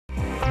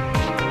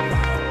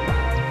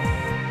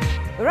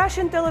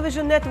Russian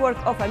Television Network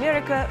of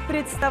America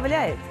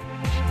представляет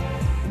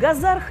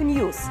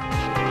Gazarkh-News.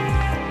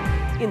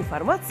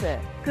 Информация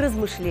к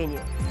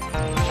размышлению.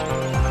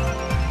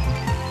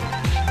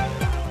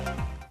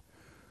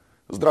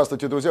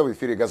 Здравствуйте, друзья! В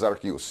эфире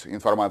Gazarkh-News.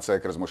 Информация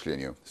к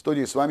размышлению. В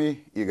студии с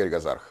вами Игорь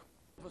Газарх.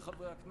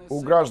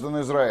 У граждан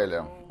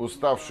Израиля,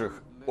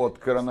 уставших от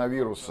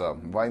коронавируса,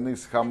 войны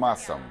с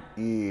Хамасом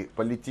и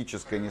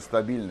политической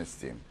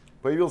нестабильности,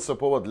 появился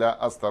повод для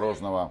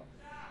осторожного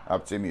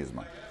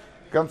оптимизма.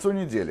 К концу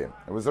недели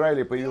в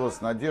Израиле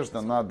появилась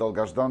надежда на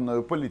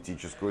долгожданную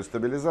политическую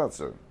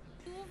стабилизацию.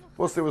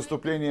 После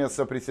выступления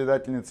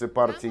сопредседательницы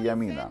партии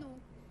Ямина,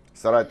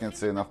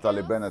 соратницы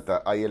Нафтали Беннета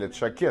Аелет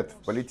Шакет,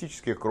 в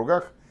политических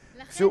кругах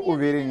все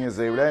увереннее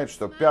заявляет,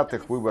 что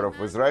пятых выборов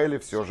в Израиле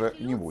все же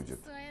не будет.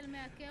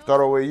 2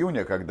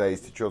 июня, когда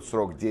истечет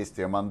срок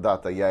действия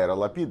мандата Яира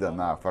Лапида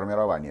на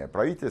формирование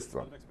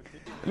правительства,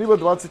 либо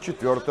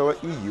 24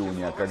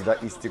 июня, когда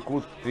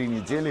истекут 3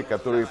 недели,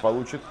 которые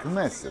получит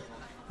Кнессет.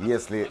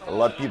 Если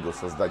Лапиду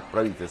создать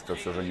правительство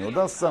все же не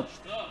удастся,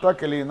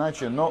 так или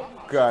иначе, но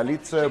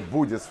коалиция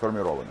будет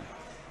сформирована.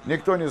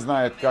 Никто не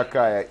знает,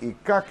 какая и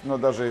как, но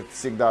даже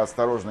всегда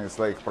осторожные в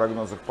своих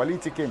прогнозах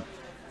политики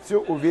все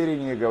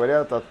увереннее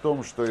говорят о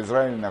том, что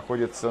Израиль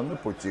находится на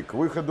пути к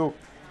выходу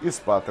из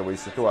патовой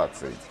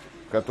ситуации,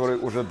 в которой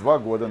уже 2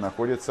 года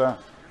находится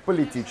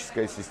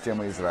политическая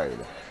система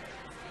Израиля.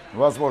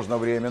 Возможно,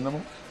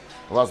 временному,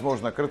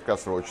 возможно,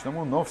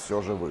 краткосрочному, но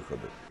все же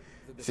выходу.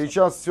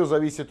 Сейчас все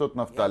зависит от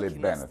Нафтали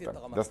Беннета.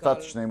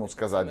 Достаточно ему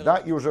сказать «да»,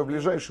 и уже в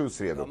ближайшую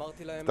среду,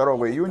 2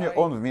 июня,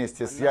 он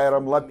вместе с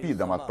Яиром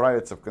Лапидом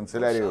отправится в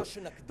канцелярию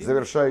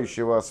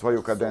завершающего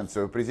свою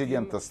каденцию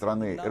президента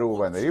страны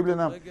Реувена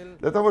Ривлина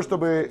для того,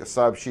 чтобы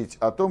сообщить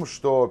о том,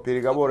 что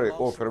переговоры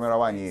о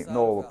формировании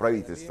нового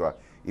правительства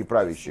и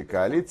правящей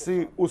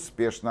коалиции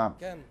успешно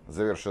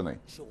завершены.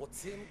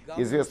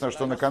 Известно,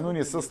 что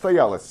накануне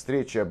состоялась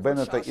встреча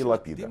Беннета и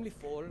Лапида.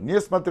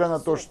 Несмотря на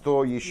то,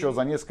 что еще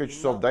за несколько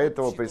часов до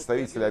этого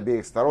представители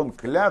обеих сторон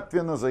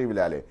клятвенно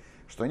заявляли,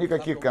 что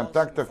никаких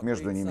контактов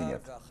между ними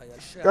нет.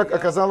 Как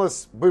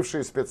оказалось,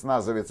 бывший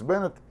спецназовец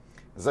Беннет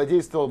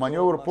задействовал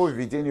маневр по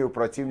введению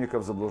противника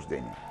в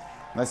заблуждение.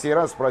 На сей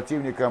раз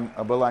противником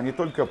была не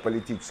только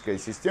политическая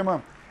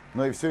система,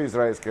 но и все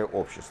израильское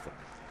общество.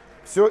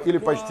 Все или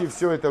почти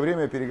все это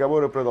время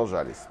переговоры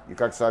продолжались. И,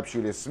 как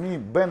сообщили СМИ,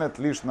 Беннет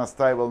лишь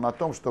настаивал на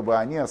том, чтобы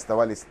они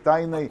оставались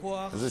тайной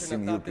за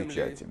 7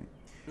 печатями.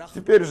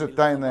 Теперь же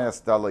тайное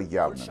стало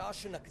явным.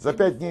 За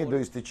 5 дней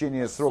до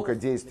истечения срока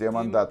действия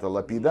мандата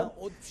Лапида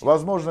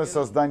возможность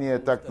создания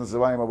так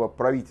называемого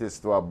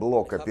правительства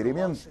блока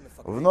перемен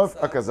вновь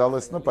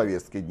оказалась на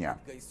повестке дня.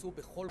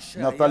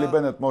 Нафтали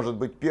Беннет может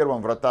быть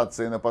первым в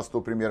ротации на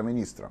посту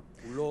премьер-министра,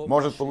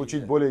 может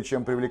получить более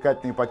чем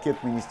привлекательный пакет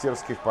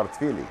министерских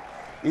портфелей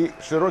и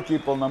широкие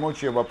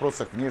полномочия в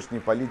вопросах внешней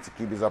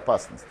политики и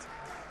безопасности.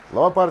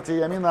 Глава партии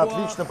Ямина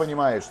отлично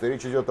понимает, что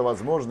речь идет о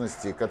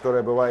возможности,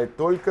 которая бывает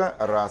только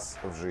раз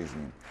в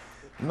жизни.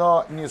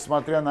 Но,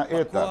 несмотря на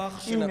это,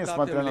 и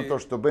несмотря на то,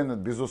 что Беннет,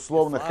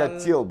 безусловно,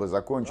 хотел бы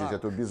закончить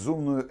эту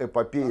безумную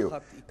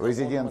эпопею в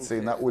резиденции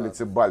на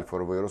улице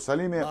Бальфур в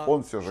Иерусалиме,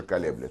 он все же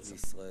колеблется.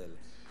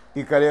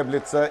 И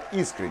колеблется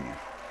искренне.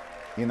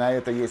 И на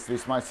это есть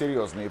весьма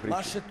серьезные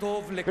причины.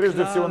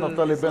 Прежде всего,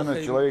 Нафтали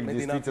Беннет человек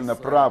действительно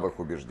правых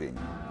убеждений.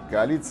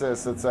 Коалиция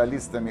с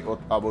социалистами от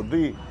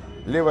Аводы,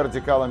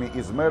 леворадикалами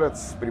из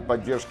Мерец при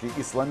поддержке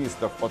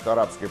исламистов от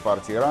арабской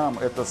партии Рам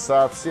 – это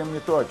совсем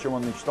не то, о чем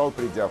он мечтал,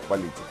 придя в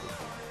политику.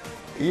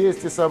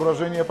 Есть и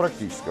соображения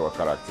практического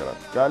характера.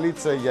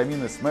 Коалиция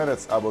Ямины с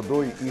Мерец,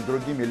 Аводой и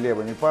другими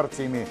левыми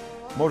партиями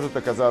может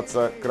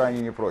оказаться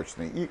крайне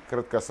непрочной и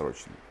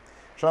краткосрочной.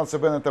 Шансы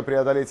Беннета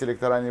преодолеть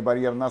электоральный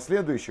барьер на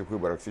следующих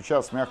выборах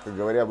сейчас, мягко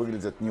говоря,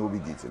 выглядят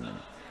неубедительными.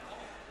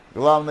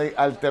 Главной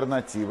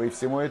альтернативой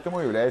всему этому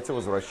является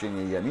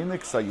возвращение Ямины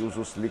к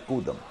союзу с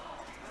Ликудом.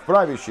 В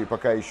правящей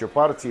пока еще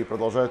партии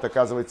продолжают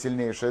оказывать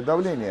сильнейшее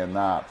давление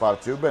на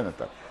партию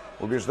Беннета,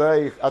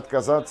 убеждая их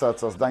отказаться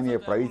от создания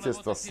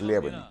правительства с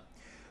левыми.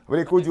 В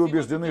Ликуде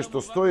убеждены, что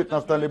стоит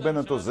Нафтали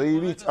Беннету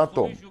заявить о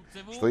том,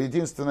 что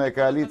единственная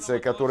коалиция,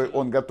 к которой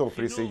он готов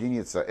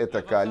присоединиться,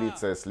 это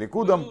коалиция с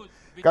Ликудом,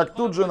 как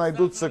тут же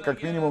найдутся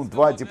как минимум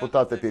 2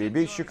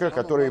 депутата-перебежчика,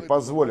 которые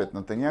позволят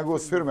Нетаньяху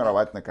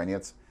сформировать,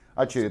 наконец,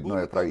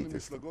 очередное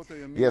правительство.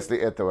 Если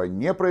этого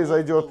не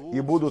произойдет и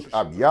будут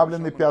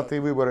объявлены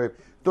 5-е выборы,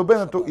 то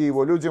Беннету и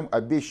его людям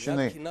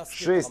обещаны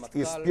 6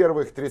 из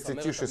первых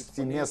 36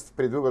 мест в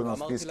предвыборном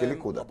списке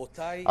Ликуда,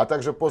 а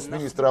также пост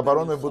министра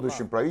обороны в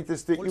будущем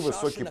правительстве и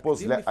высокий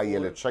пост для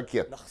Аелет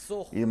Шакет,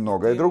 и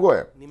многое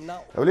другое.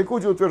 В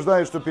Ликуде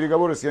утверждают, что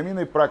переговоры с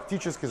Яминой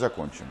практически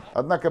закончены.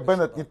 Однако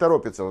Беннет не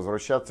торопится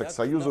возвращаться к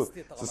союзу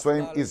со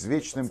своим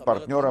извечным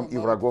партнером и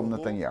врагом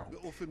Нетаньяху.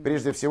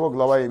 Прежде всего,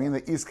 глава Ямина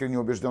искренне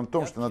убежден в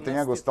том, что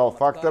Нетаньяху стал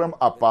фактором,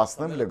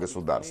 опасным для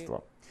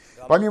государства.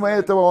 Помимо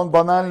этого, он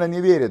банально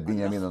не верит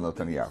Биньямину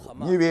Нетаньяху.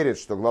 Не верит,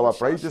 что глава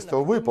правительства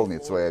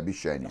выполнит свои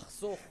обещания.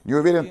 Не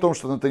уверен в том,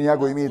 что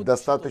Нетаньяху имеет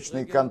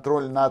достаточный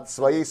контроль над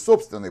своей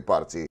собственной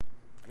партией.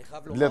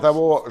 для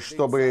того,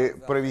 чтобы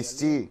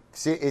провести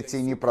все эти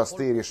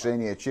непростые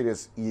решения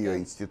через ее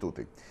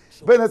институты.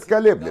 Беннет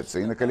колеблется,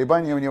 и на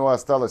колебания у него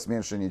осталось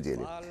меньше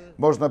недели.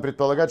 Можно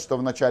предполагать, что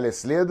в начале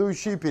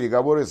следующие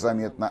переговоры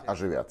заметно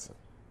оживятся.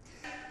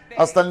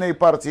 Остальные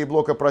партии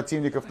блока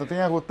противников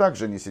Нетаньяху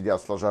также не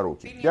сидят сложа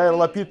руки. Яир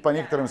Лапид, по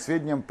некоторым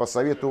сведениям, по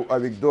совету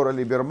Авигдора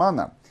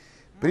Либермана,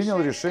 принял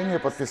решение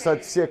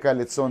подписать все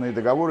коалиционные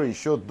договоры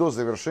еще до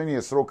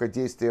завершения срока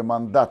действия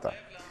мандата,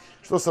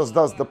 что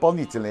создаст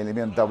дополнительный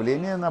элемент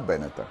давления на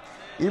Беннета.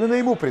 Именно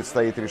ему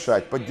предстоит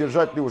решать,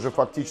 поддержать ли уже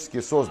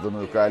фактически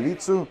созданную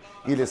коалицию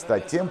или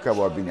стать тем,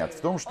 кого обвинят в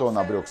том, что он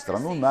обрек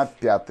страну на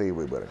пятые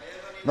выборы.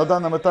 На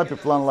данном этапе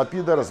план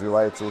Лапида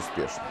развивается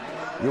успешно.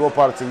 Его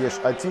партия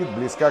Еш-Атид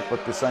близка к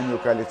подписанию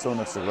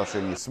коалиционных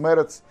соглашений с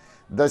Мерец,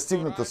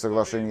 достигнуто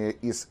соглашение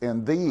и с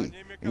НДИ.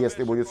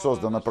 Если будет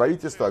создано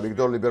правительство,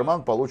 Авигдор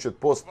Либерман получит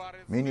пост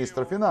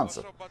министра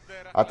финансов,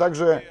 а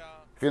также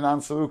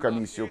финансовую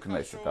комиссию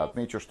Кнессета.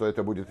 Отмечу, что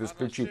это будет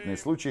исключительный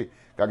случай,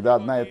 когда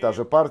одна и та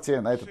же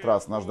партия, на этот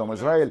раз Наш Дом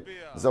Израиль,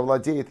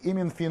 завладеет и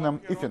Минфином,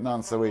 и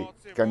финансовой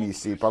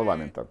комиссией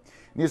парламента.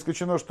 Не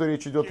исключено, что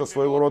речь идет о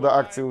своего рода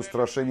акции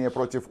устрашения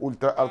против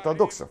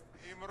ультраортодоксов,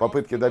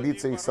 попытки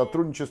добиться их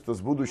сотрудничества с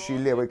будущей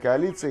левой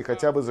коалицией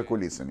хотя бы за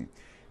кулисами.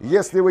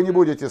 Если вы не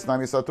будете с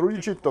нами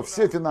сотрудничать, то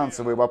все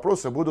финансовые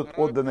вопросы будут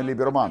отданы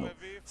Либерману,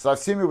 со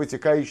всеми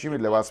вытекающими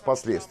для вас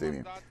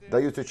последствиями,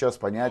 дают сейчас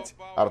понять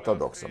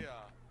ортодоксам.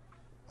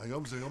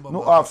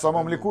 Ну а в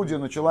самом Ликуде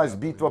началась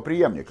битва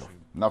преемников.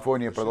 На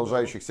фоне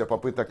продолжающихся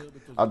попыток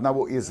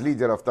одного из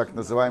лидеров так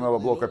называемого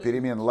блока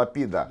перемен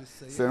Лапида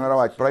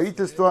сформировать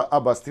правительство,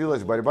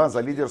 обострилась борьба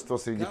за лидерство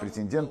среди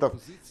претендентов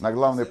на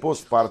главный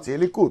пост партии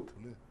Ликуд.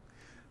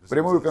 В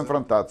прямую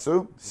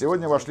конфронтацию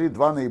сегодня вошли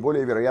два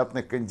наиболее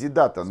вероятных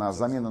кандидата на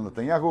замену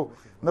Нетаньяху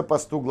на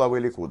посту главы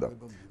Ликуда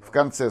в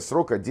конце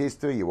срока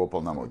действия его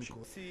полномочий.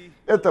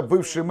 Это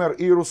бывший мэр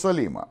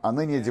Иерусалима, а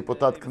ныне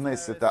депутат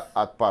Кнессета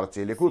от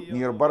партии Ликуд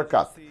Нир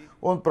Баркат.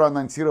 Он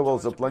проанонсировал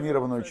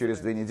запланированную через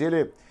 2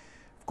 недели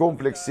в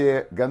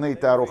комплексе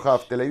Ганей-Тааруха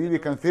в Тель-Авиве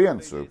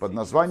конференцию под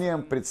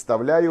названием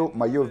 «Представляю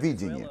мое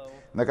видение»,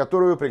 на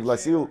которую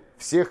пригласил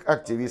всех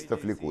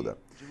активистов Ликуда.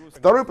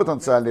 Второй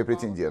потенциальный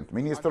претендент –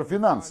 министр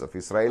финансов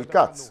Исраэль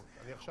Кац.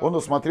 Он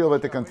усмотрел в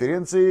этой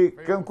конференции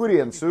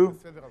конкуренцию,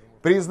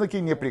 признаки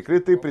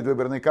неприкрытой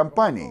предвыборной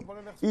кампании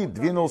и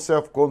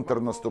двинулся в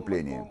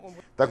контрнаступление.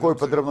 Такой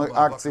подрывной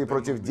акции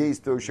против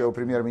действующего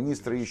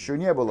премьер-министра еще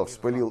не было,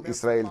 вспылил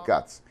Исраэль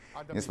Кац.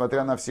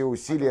 Несмотря на все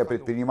усилия,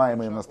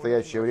 предпринимаемые в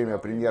настоящее время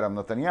премьером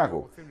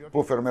Нетаньяху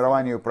по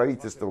формированию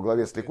правительства во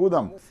главе с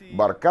Ликудом,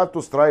 Баркат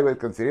устраивает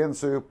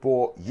конференцию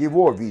по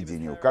его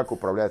видению, как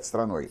управлять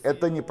страной.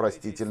 Это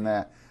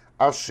непростительная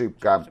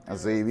ошибка,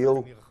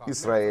 заявил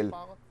Исраэль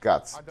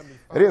Кац.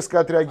 Резко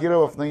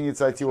отреагировав на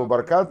инициативу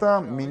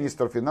Барката,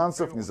 министр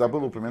финансов не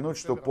забыл упомянуть,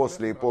 что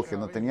после эпохи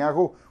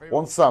Нетаньяху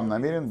он сам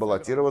намерен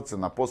баллотироваться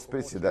на пост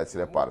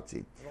председателя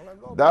партии.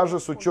 Даже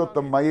с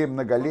учетом моей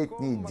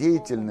многолетней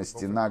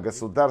деятельности на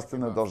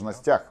государственных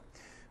должностях,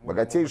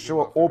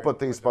 богатейшего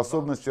опыта и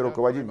способности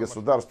руководить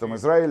государством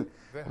Израиль,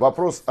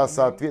 вопрос о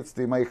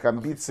соответствии моих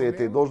амбиций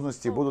этой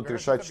должности будут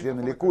решать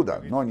члены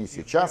Ликуда, но не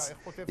сейчас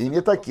и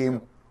не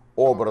таким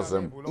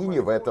образом, и не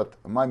в этот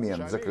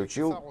момент,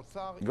 заключил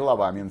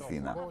глава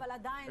Минфина.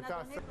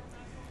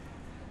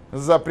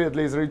 Запрет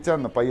для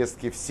израильтян на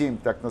поездки в 7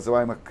 так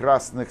называемых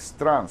красных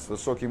стран с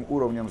высоким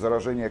уровнем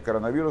заражения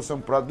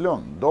коронавирусом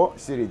продлен до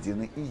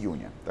середины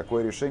июня.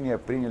 Такое решение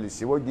приняли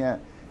сегодня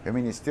в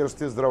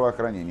Министерстве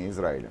здравоохранения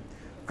Израиля.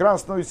 В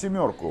красную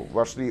семерку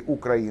вошли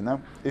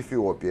Украина,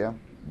 Эфиопия,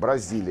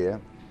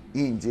 Бразилия,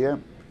 Индия,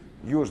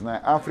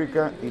 Южная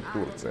Африка и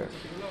Турция.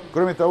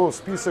 Кроме того, в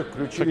список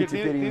включили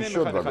теперь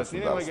еще 2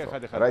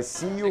 государства –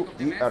 Россию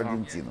и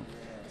Аргентину.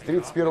 С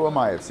 31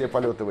 мая все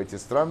полеты в эти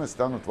страны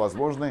станут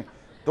возможны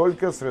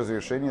только с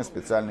разрешения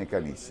специальной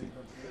комиссии.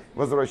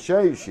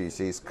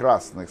 Возвращающиеся из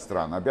красных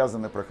стран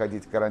обязаны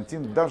проходить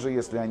карантин, даже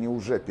если они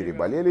уже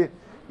переболели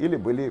или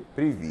были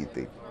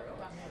привиты.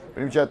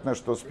 Примечательно,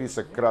 что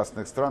список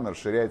красных стран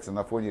расширяется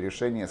на фоне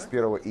решения с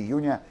 1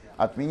 июня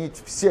отменить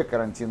все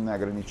карантинные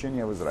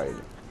ограничения в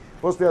Израиле.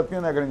 После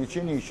отмены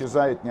ограничений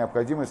исчезает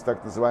необходимость в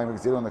так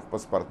называемых зеленых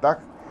паспортах,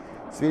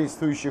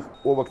 свидетельствующих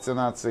о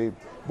вакцинации.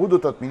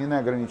 Будут отменены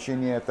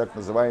ограничения так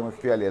называемых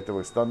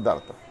фиолетовых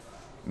стандартов.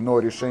 Но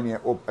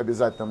решение об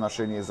обязательном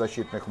ношении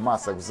защитных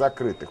масок в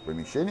закрытых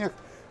помещениях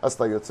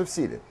остается в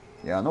силе.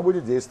 И оно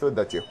будет действовать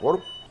до тех пор,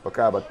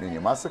 пока об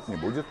отмене масок не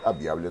будет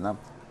объявлено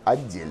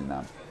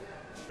отдельно.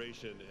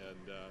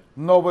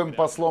 Новым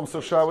послом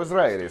США в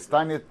Израиле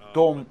станет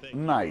Том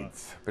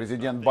Найтс.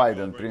 Президент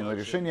Байден принял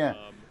решение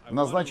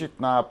назначить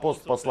на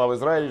пост посла в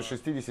Израиле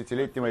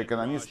 60-летнего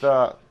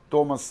экономиста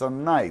Томаса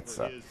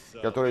Найтса,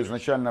 который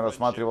изначально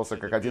рассматривался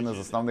как один из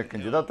основных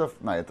кандидатов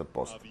на этот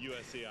пост.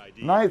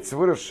 Найтс,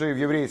 выросший в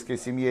еврейской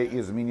семье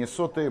из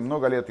Миннесоты,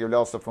 много лет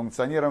являлся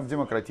функционером в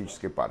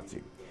Демократической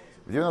партии.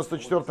 В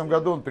 1994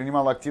 году он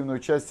принимал активное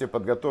участие в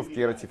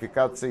подготовке и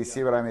ратификации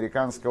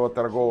Североамериканского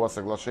торгового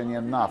соглашения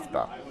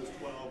НАФТА.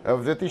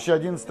 В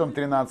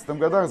 2011-2013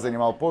 годах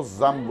занимал пост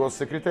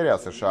замгоссекретаря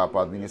США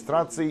по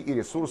администрации и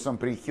ресурсам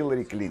при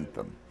Хиллари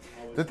Клинтон.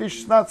 В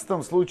 2016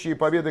 в случае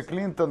победы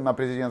Клинтон на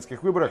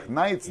президентских выборах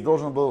Найтс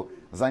должен был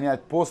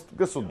занять пост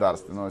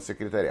государственного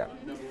секретаря.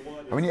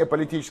 Вне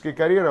политической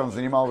карьеры он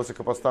занимал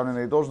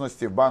высокопоставленные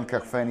должности в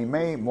банках Fannie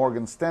Mae,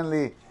 Morgan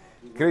Stanley,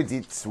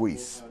 Credit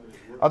Suisse.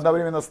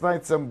 Одновременно с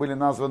Найтсом были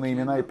названы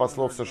имена и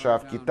послов США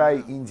в Китае,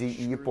 Индии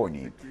и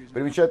Японии.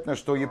 Примечательно,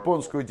 что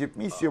японскую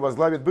дипмиссию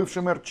возглавит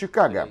бывший мэр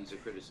Чикаго,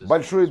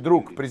 большой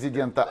друг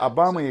президента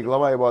Обамы и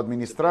глава его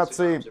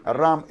администрации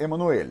Рам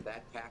Эммануэль.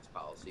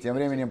 Тем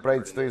временем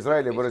правительство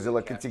Израиля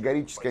выразило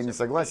категорическое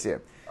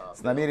несогласие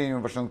с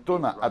намерением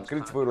Вашингтона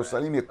открыть в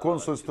Иерусалиме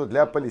консульство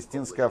для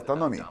палестинской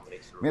автономии.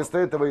 Вместо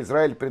этого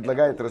Израиль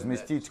предлагает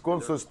разместить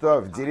консульство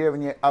в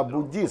деревне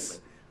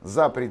Абу-Дис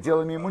за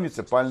пределами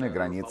муниципальных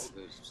границ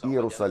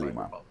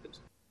Иерусалима.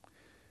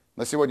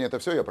 На сегодня это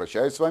все. Я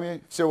прощаюсь с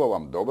вами. Всего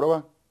вам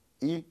доброго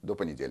и до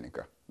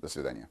понедельника. До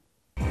свидания.